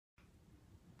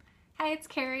Hi, it's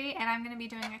Carrie, and I'm going to be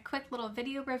doing a quick little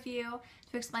video review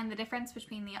to explain the difference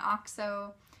between the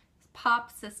OXO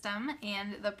pop system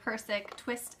and the Persik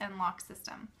twist and lock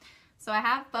system. So I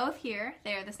have both here.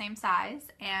 They are the same size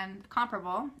and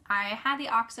comparable. I had the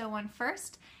OXO one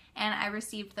first, and I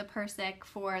received the Persik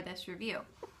for this review.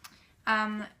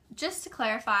 Just to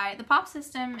clarify, the pop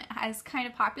system is kind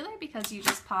of popular because you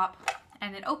just pop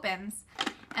and it opens.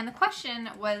 And the question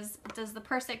was, does the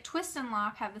Persik twist and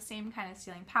lock have the same kind of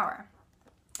sealing power?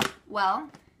 Well,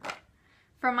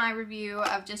 from my review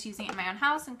of just using it in my own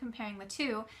house and comparing the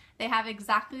two, they have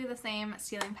exactly the same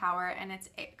sealing power and it's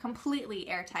completely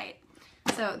airtight.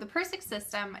 So the Persik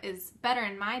system is better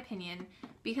in my opinion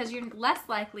because you're less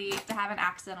likely to have an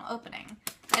accidental opening.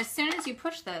 As soon as you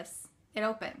push this, it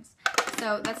opens.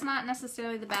 So that's not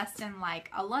necessarily the best in like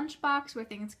a lunchbox where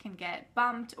things can get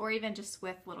bumped, or even just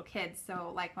with little kids.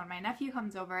 So like when my nephew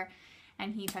comes over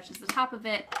and he touches the top of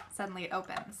it, suddenly it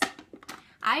opens.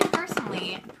 I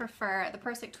personally prefer the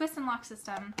Persik twist and lock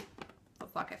system.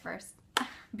 Let's lock it first.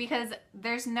 Because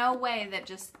there's no way that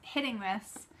just hitting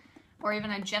this or even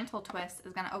a gentle twist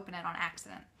is going to open it on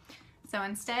accident. So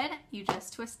instead, you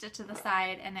just twist it to the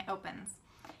side and it opens.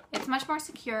 It's much more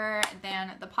secure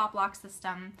than the pop lock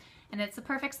system, and it's the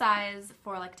perfect size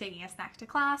for like taking a snack to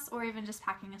class or even just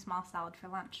packing a small salad for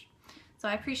lunch. So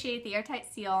I appreciate the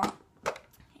airtight seal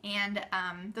and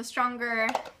the stronger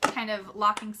kind of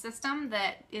locking system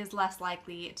that is less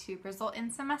likely to result in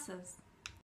some messes.